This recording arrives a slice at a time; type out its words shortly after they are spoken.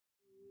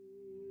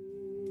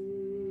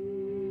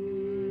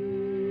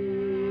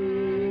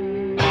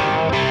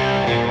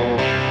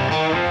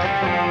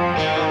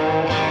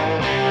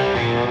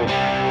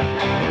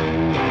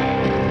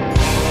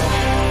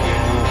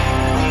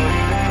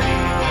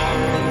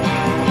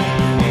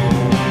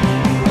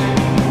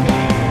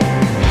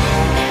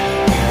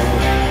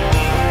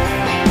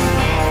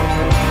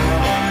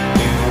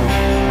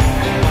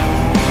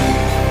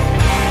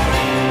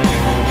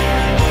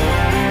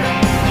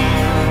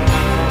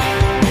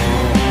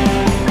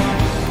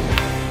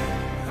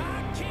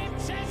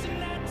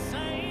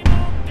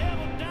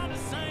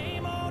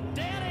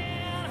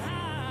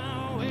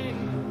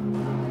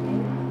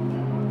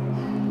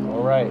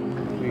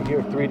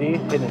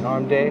180, hitting an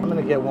arm day. I'm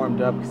gonna get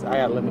warmed up because I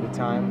got limited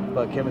time,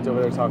 but Kevin's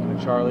over there talking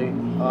to Charlie.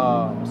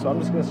 So I'm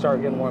just gonna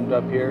start getting warmed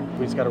up here.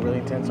 We just got a really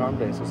intense arm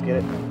day, so let's get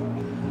it.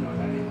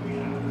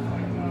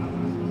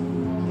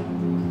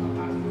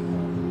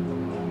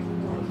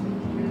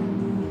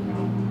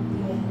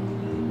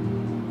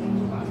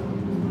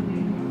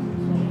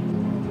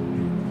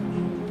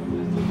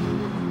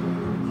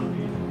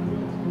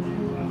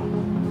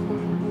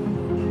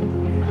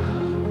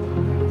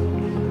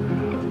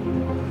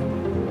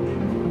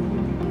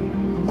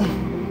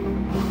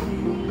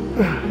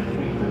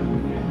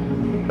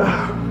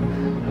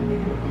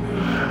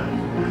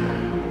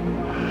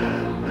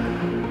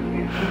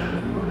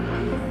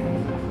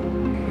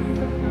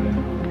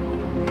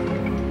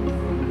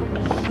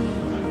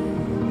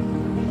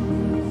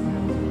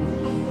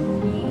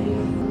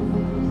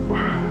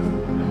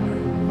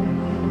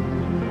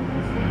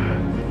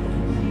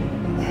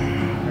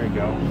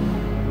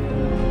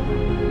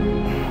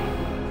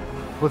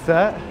 What's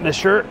that? The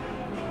shirt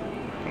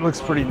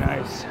looks pretty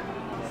nice.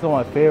 It's one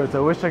of my favorites. I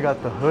wish I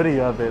got the hoodie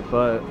of it,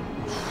 but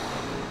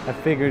I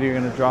figured you're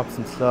gonna drop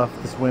some stuff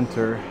this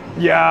winter.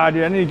 Yeah,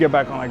 dude, I need to get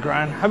back on my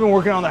grind. I've been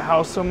working on the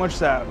house so much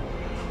that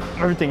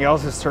everything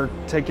else has started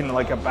taking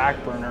like a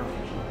back burner.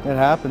 It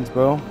happens,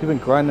 bro. You've been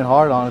grinding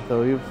hard on it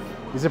though.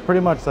 Is it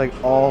pretty much like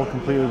all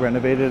completely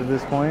renovated at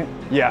this point?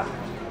 Yeah.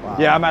 Wow.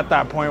 Yeah, I'm at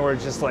that point where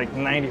it's just like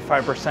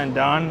 95%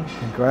 done.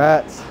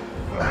 Congrats.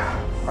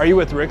 Are you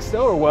with Rick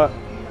still or what?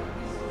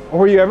 Or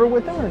were you ever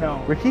with him or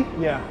no? Ricky?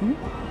 Yeah.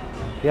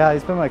 Yeah,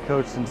 he's been my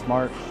coach since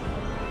March.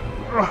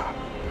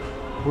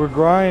 We're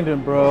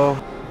grinding, bro.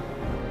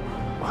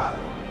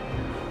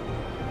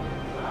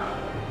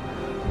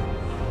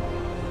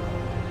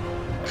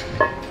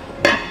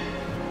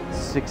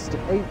 Six to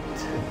 8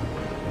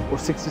 or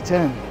 6 to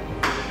 10.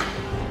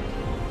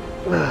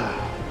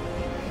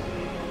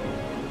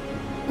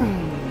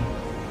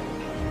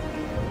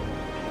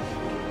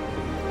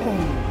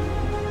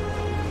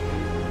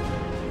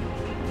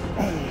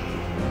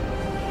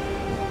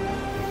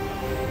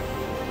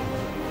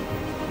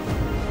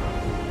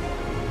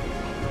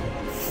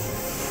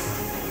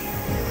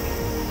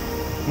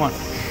 Come on.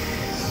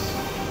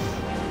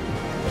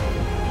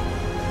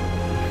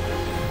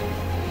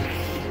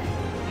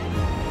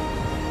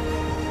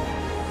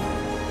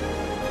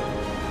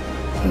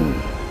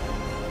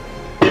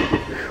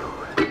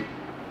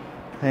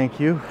 Thank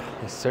you.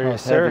 Yes, sir.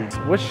 Yes, sir.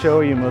 What show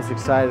are you most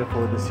excited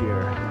for this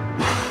year?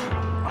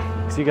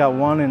 So you got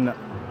one in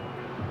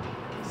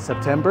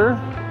September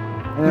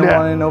and then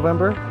one in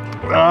November?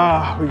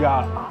 We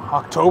got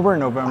October and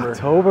November.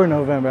 October,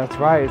 November, that's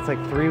right. It's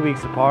like 3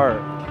 weeks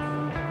apart.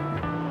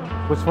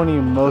 Which one are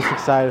you most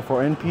excited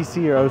for,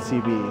 NPC or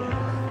OCB?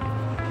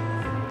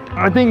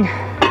 I think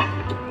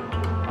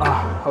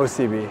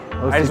OCB.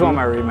 I just want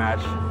my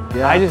rematch.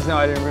 Yeah. I just know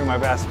I didn't bring my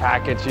best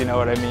package, you know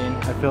what I mean?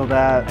 I feel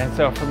that. And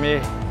so for me,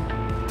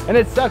 and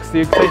it sucks,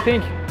 dude, because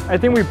I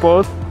think we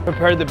both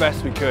prepared the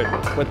best we could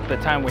with the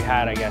time we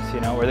had, I guess, you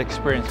know, or the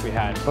experience we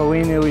had. But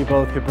we knew we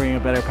both could bring a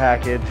better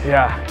package.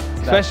 Yeah,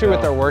 especially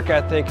with our work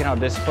ethic and how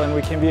disciplined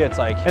we can be. It's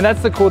like, and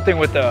that's the cool thing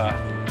with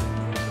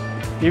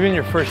even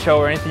your first show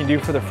or anything you do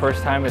for the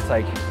first time, it's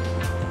like,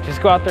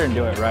 just go out there and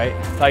do it, right?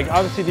 Like,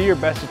 obviously do your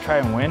best to try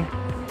and win,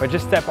 but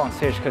just step on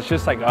stage, because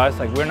just like us,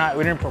 like we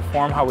didn't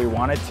perform how we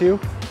wanted to,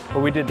 but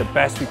we did the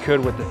best we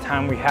could with the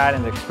time we had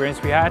and the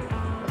experience we had,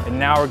 and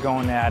now we're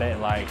going at it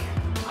like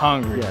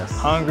hungry. Yes.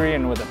 Hungry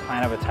and with a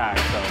plan of attack,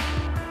 so.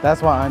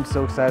 That's why I'm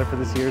so excited for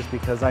this year's,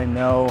 because I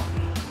know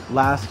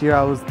last year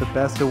I was the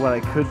best of what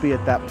I could be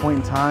at that point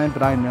in time,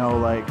 but I know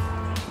like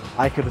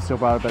I could have still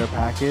brought a better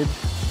package.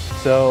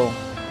 So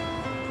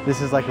this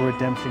is like a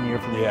redemption year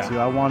for me too.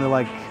 I want to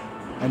like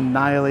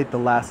annihilate the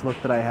last look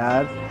that I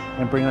had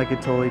and bring like a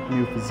totally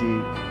new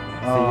physique.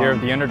 It's the year of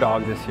the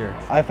underdog this year.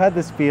 I've had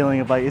this feeling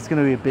of like it's going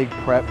to be a big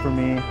prep for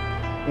me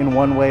in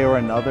one way or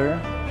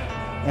another,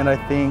 and I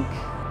think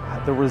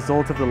the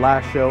result of the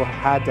last show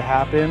had to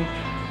happen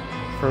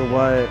for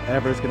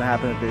whatever's going to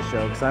happen at this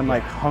show, because I'm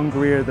like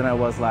hungrier than I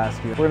was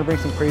last year. We're going to bring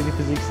some crazy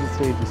physiques to the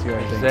stage this year,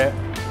 I think.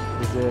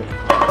 This is it.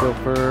 Go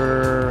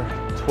for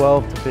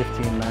 12 to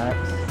 15 max.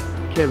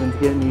 Kevin's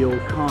getting the old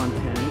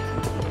content.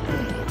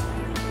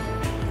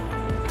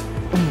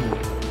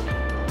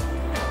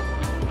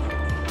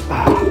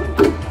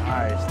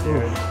 Nice,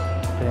 dude.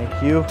 Thank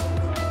you.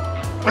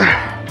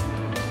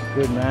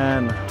 Good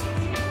man.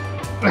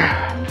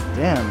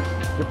 Damn,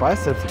 your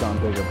biceps have gone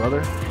bigger, brother.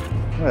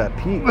 Look at that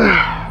peak.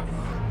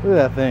 Look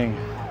at that thing.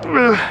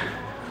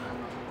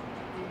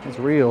 It's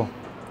real.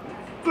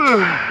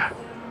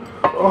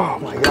 Oh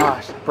my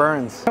gosh,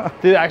 burns.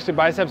 Dude, actually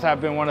biceps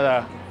have been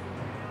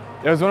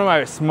it was one of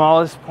my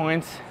smallest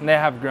points, and they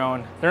have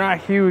grown. They're not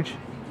huge,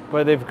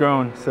 but they've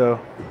grown, so.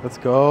 Let's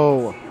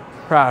go.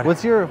 Proud.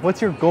 What's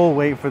your goal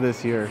weight for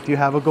this year? Do you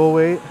have a goal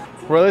weight?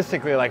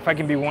 Realistically, like if I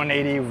can be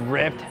 180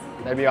 ripped,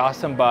 that'd be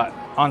awesome, but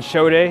on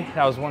show day,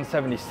 that was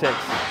 176.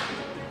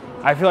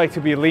 I feel like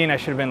to be lean, I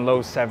should have been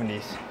low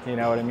 70s. You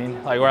know what I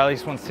mean? Like, or at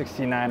least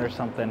 169 or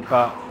something.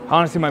 But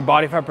honestly, my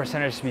body fat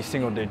percentage should be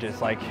single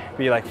digits, like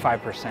be like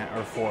 5%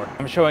 or 4.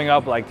 I'm showing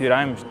up like, dude,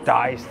 I'm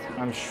diced,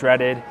 I'm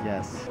shredded.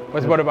 Yes.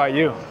 What about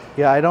you?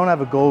 Yeah, I don't have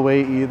a goal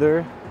weight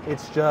either.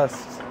 It's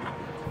just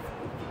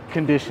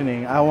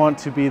conditioning. I want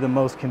to be the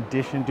most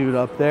conditioned dude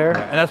up there.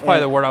 And that's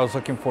probably the word I was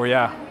looking for,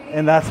 yeah.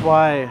 And that's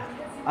why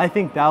I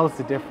think that was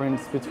the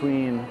difference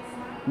between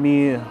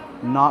me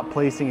not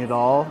placing at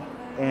all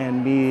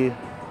and me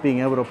being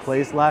able to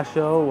place last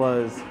show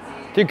was,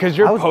 dude, because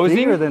you're I was posing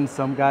bigger than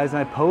some guys and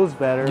I posed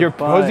better. Your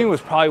posing was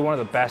probably one of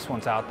the best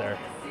ones out there.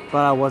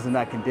 But I wasn't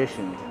that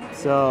conditioned.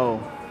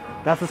 So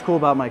that's what's cool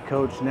about my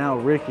coach now,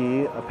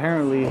 Ricky.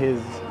 Apparently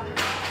his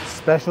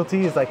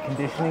specialty is like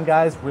conditioning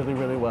guys really,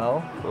 really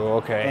well. Oh,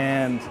 okay.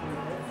 And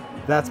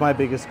that's my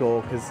biggest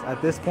goal, because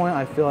at this point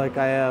I feel like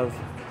I have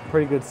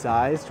pretty good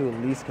size to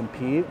at least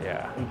compete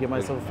and give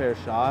myself a fair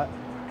shot.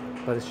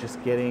 But it's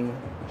just getting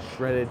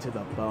shredded to the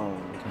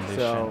bone. Condition.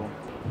 So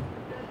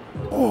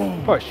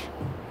push.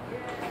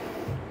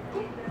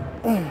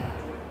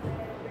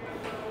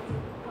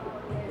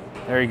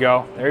 There you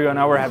go. There you go.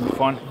 Now we're having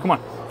fun. Come on,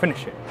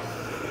 finish it.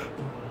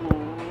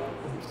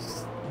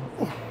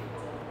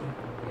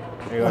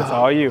 There you go. It's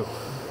all you.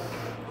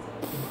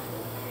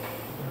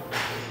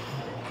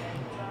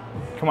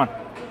 Come on.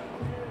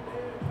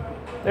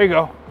 There you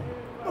go.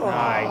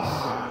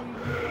 Nice.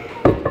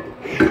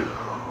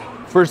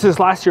 Versus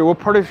last year, what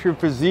part of your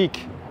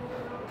physique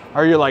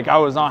are you like, I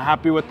was not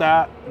happy with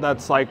that?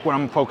 That's like what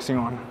I'm focusing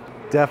on.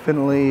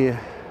 definitely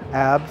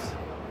abs.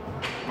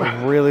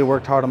 I've really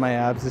worked hard on my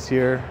abs this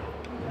year,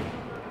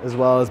 as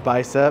well as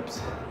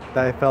biceps.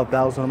 That I felt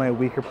that was one of my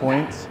weaker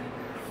points.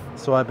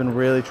 So I've been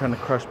really trying to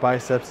crush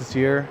biceps this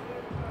year.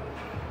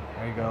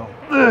 There you go.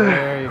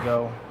 There you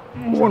go.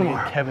 One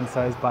more.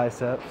 Kevin-sized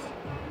biceps.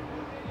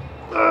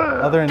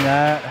 Other than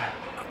that,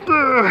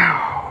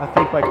 I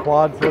think my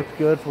quads looked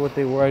good for what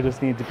they were. I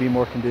just need to be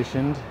more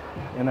conditioned,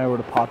 and I would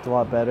have popped a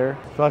lot better.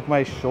 I feel like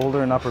my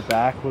shoulder and upper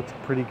back looked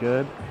pretty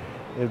good.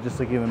 It would just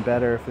look even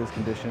better if it was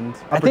conditioned.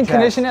 I think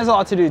conditioning has a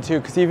lot to do too,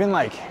 because even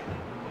like,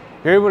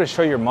 you're able to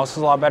show your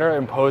muscles a lot better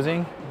in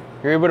posing.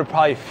 You're able to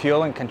probably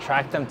feel and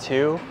contract them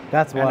too.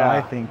 That's what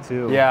I think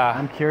too. Yeah.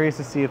 I'm curious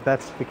to see if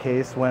that's the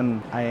case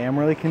when I am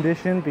really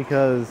conditioned,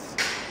 because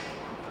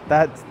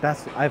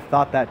I've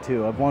thought that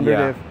too. I've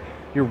wondered if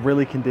you're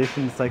really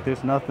conditioned, it's like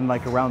there's nothing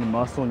like around the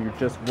muscle and you're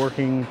just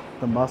working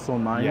the muscle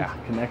and mind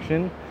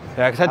connection.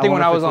 Yeah, because I think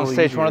when I was on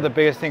stage, one of the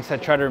biggest things I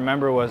tried to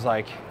remember was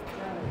like,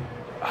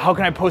 how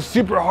can I pose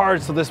super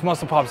hard so this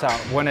muscle pops out?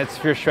 When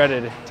if you're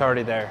shredded, it's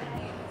already there.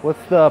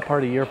 What's the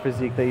part of your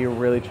physique that you're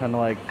really trying to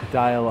like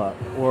dial up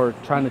or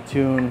trying to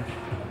tune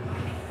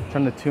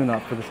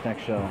up for this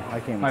next show? I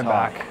can't even My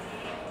talk. back.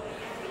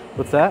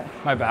 What's that?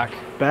 My back.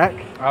 Back?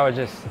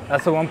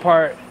 That's the one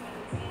part,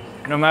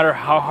 no matter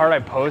how hard I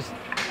posed,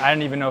 I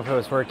didn't even know if it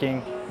was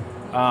working.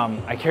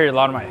 I carry a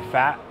lot of my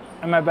fat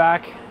in my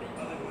back.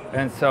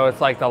 And so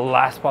it's like the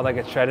last spot that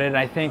gets shredded. And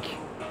I think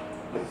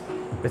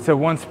it's the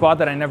one spot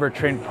that I never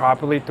trained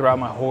properly throughout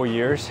my whole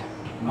years.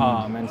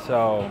 And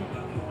so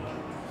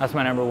that's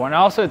my number one.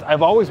 Also,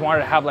 I've always wanted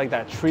to have like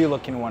that tree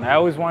looking one. I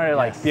always wanted to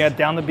like be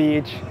down the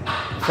beach,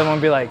 someone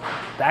be like,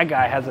 that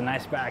guy has a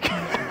nice back.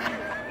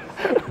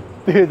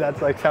 Dude,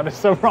 that's like sounded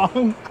so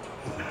wrong.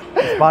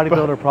 It's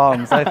bodybuilder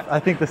problems. I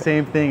think the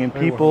same thing, and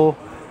people,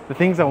 the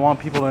things I want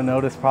people to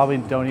notice probably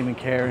don't even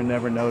care and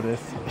never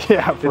notice.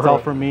 Yeah, it's all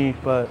for me,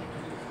 but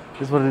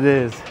it's what it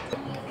is.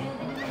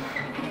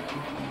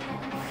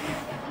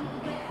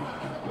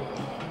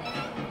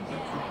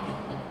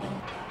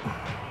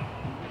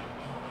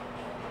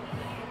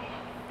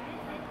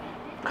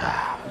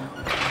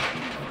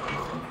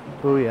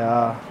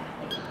 Booyah.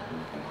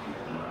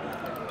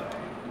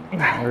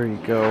 There you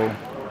go.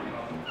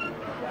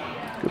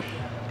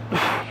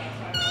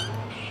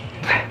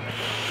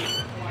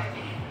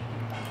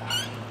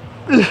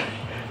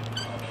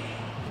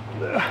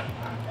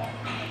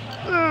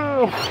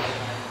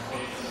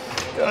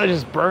 I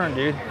just burned,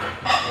 dude.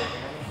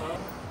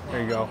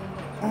 There you go.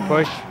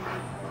 Push.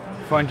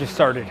 Fun just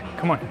started.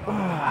 Come on.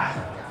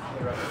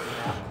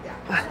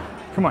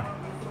 Come on.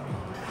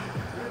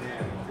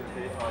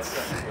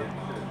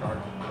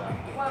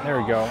 There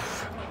we go.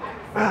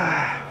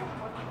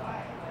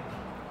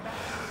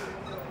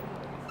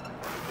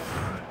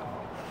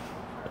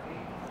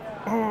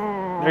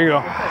 There you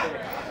go.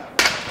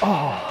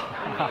 Oh,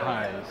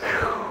 nice.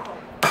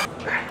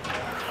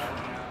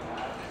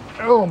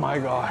 Oh my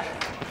God.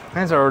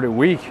 Hands are already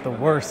weak. The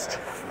worst.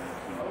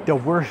 The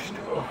worst.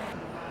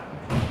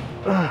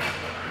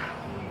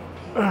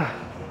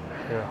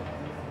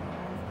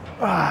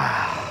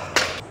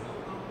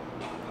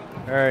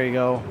 There you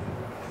go.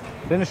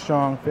 Finish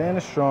strong,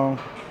 finish strong.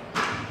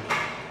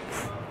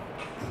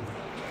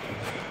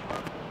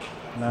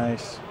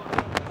 Nice.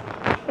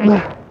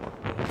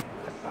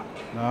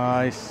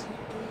 Nice.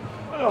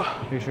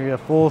 Make sure you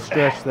have full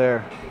stretch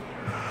there.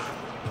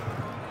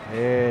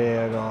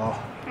 There you go.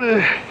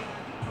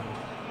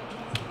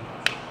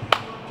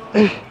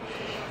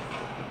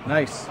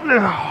 Nice.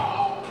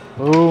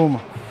 Boom.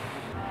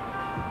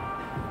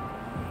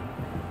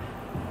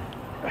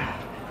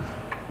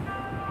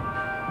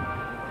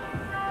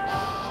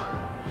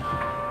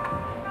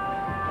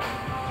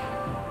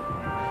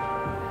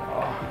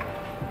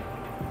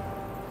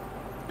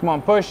 Come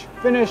on, push,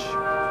 finish.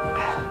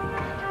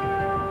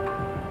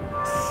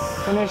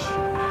 Finish.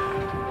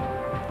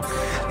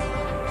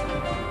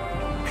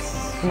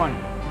 Come on.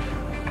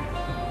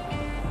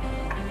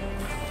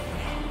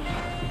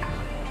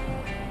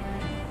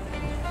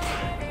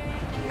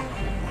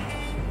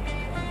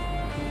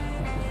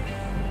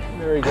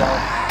 There we go.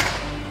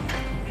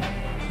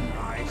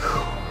 Nice.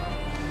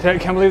 I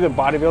can't believe the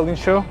bodybuilding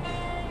show.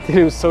 Dude,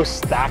 it was so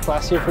stacked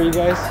last year for you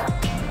guys.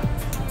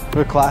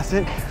 For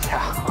Classic?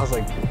 Yeah, I was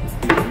like,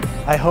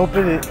 I hope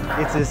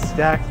it's as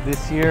stacked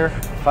this year.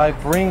 If I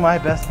bring my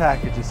best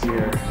package this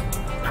year,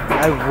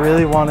 I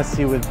really want to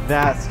see what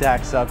that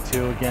stacks up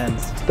to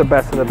against the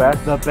best of the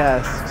best. the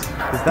best.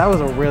 Because that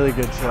was a really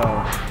good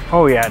show.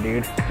 Oh yeah,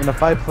 dude. And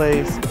if I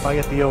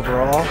get the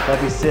overall,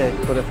 that'd be sick.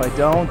 But if I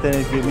don't, then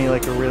it'd give me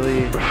like a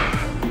really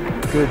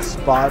good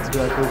spot to be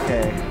like,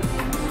 okay,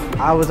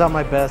 I was at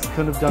my best,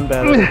 couldn't have done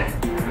better.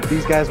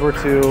 These guys were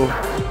too.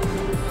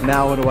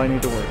 Now what do I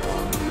need to work on?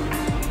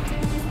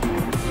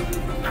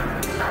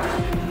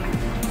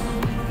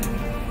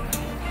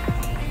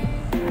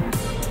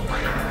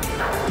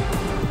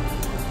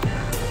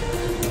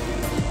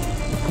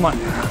 Come on.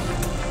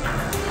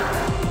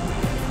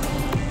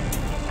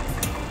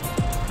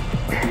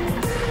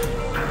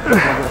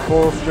 Get a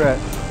full stretch.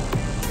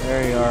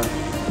 There you are.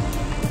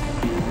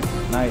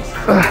 Nice.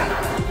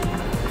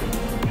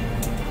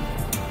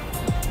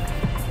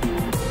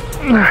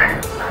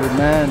 Good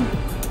man.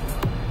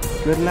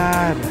 Good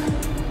lad.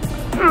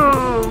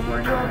 Oh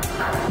my God.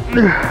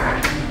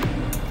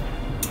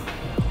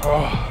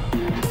 Oh.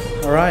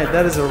 All right,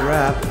 that is a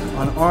wrap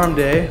on arm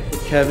day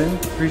with Kevin.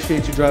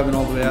 Appreciate you driving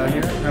all the way out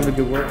here. Having a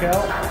good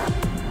workout.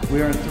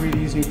 We are in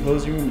 3D's new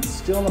posing room. It's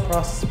still in the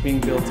process of being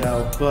built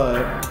out,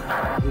 but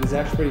it is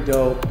actually pretty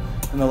dope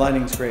and the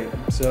lighting's great.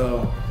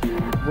 So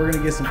we're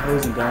gonna get some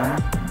posing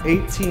done.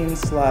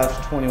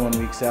 18/21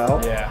 weeks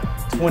out. Yeah.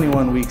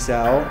 21 weeks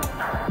out.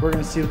 We're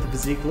gonna see what the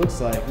physique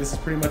looks like. This is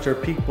pretty much our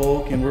peak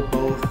bulk, and we're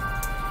both,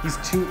 he's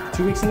two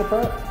weeks in the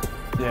prep?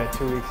 Yeah,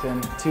 2 weeks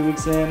in. 2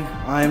 weeks in.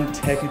 I'm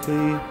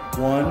technically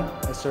 1.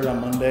 I started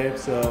on Monday,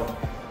 so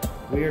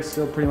we are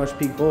still pretty much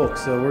peak bulk.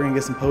 So we're gonna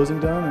get some posing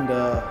done and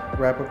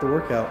wrap up the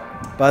workout.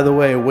 By the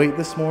way, weight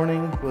this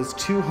morning was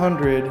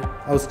 200.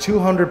 I was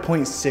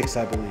 200.6,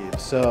 I believe.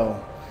 So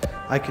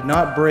I could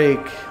not break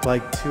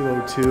like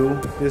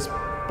 202 this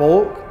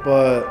bulk,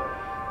 but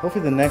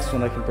hopefully the next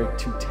one I can break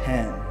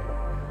 210.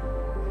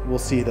 We'll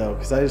see though,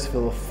 because I just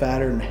feel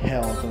fatter than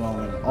hell at the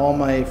moment. All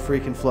my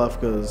freaking fluff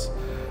goes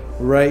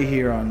right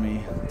here on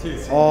me.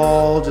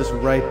 All just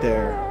right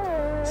there.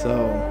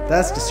 So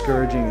that's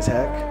discouraging as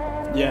heck.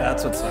 Yeah,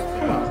 that's what's like. I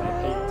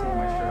hate taking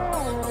my shirt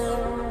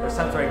off. There's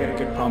times where I get a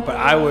good pump, but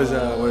I was,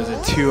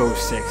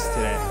 206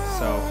 today.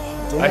 So.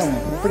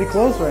 Damn, we're pretty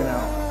close right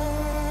now.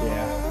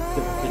 Yeah.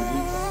 Different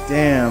physiques.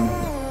 Damn,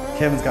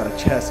 Kevin's got a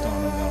chest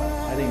on him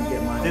though. I didn't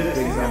get mine as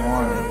big as I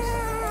wanted.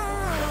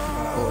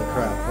 Holy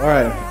crap. All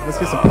right, let's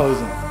get some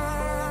posing.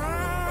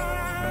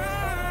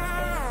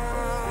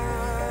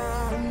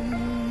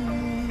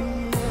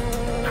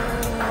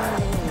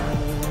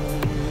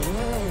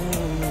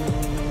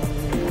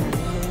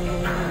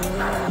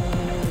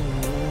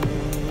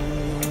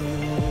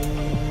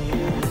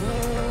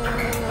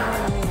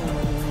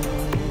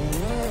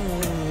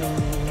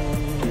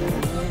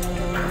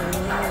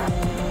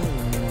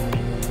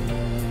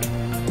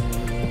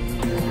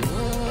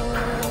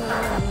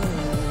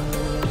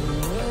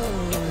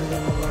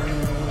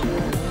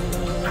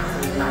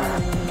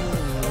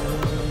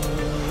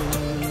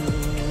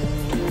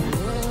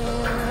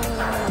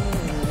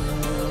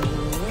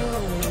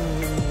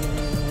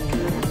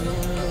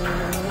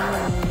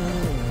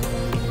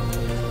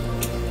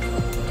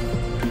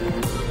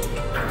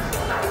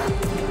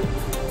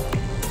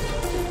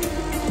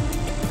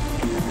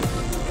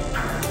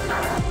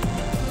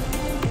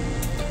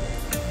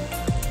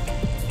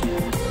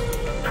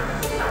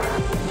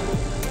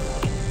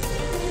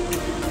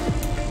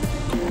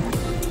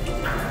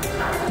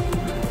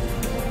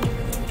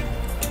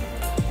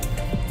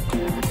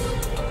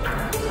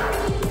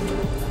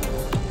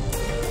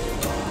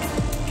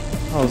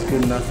 That was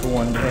good enough for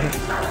one day.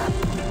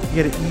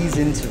 You gotta ease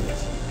into it.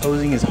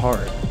 Posing is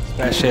hard.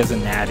 Especially as a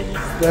natty.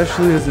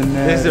 Especially as a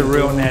natty. This is a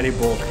real natty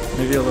bulk.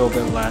 Maybe a little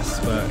bit less,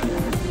 but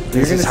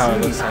this is how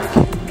it looks like.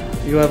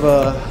 You have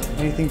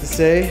anything to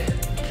say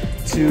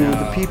to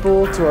the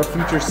people, to our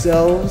future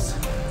selves?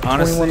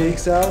 Honestly, 21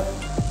 weeks out?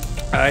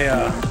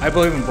 I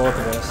believe in both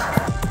of us.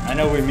 I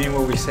know we mean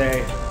what we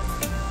say.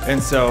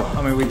 And so,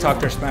 I mean, we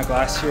talked our smack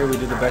last year. We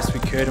did the best we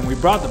could, and we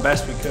brought the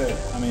best we could.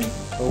 I mean,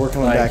 but we're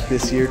coming back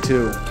this year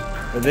too.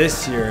 But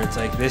this year, it's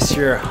like this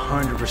year,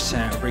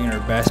 100% bringing our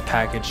best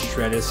package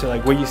shredded. So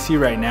like what you see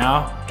right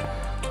now,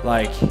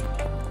 like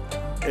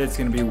it's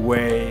gonna be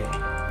way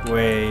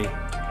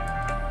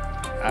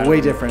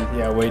way different.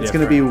 Yeah, way different. It's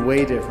going to be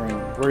way different.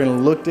 We're going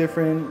to look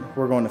different.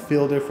 We're going to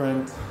feel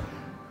different.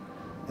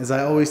 As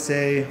I always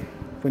say,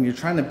 when you're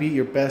trying to beat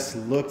your best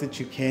look that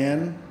you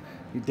can,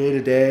 your day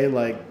to day,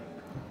 like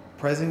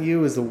present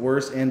you is the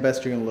worst and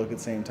best you're going to look at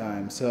the same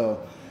time.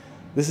 So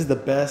this is the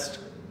best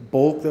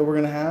bulk that we're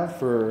going to have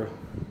for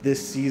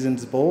this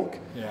season's bulk.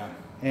 Yeah.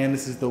 And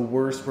this is the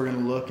worst we're going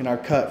to look in our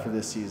cut for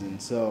this season.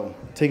 So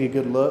take a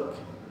good look,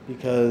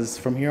 because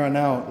from here on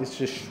out, it's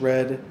just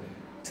shred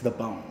to the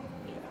bone.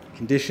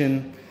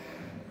 Condition,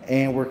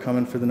 and we're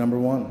coming for the number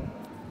one.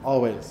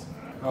 Always.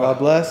 God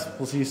bless.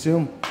 We'll see you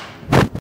soon.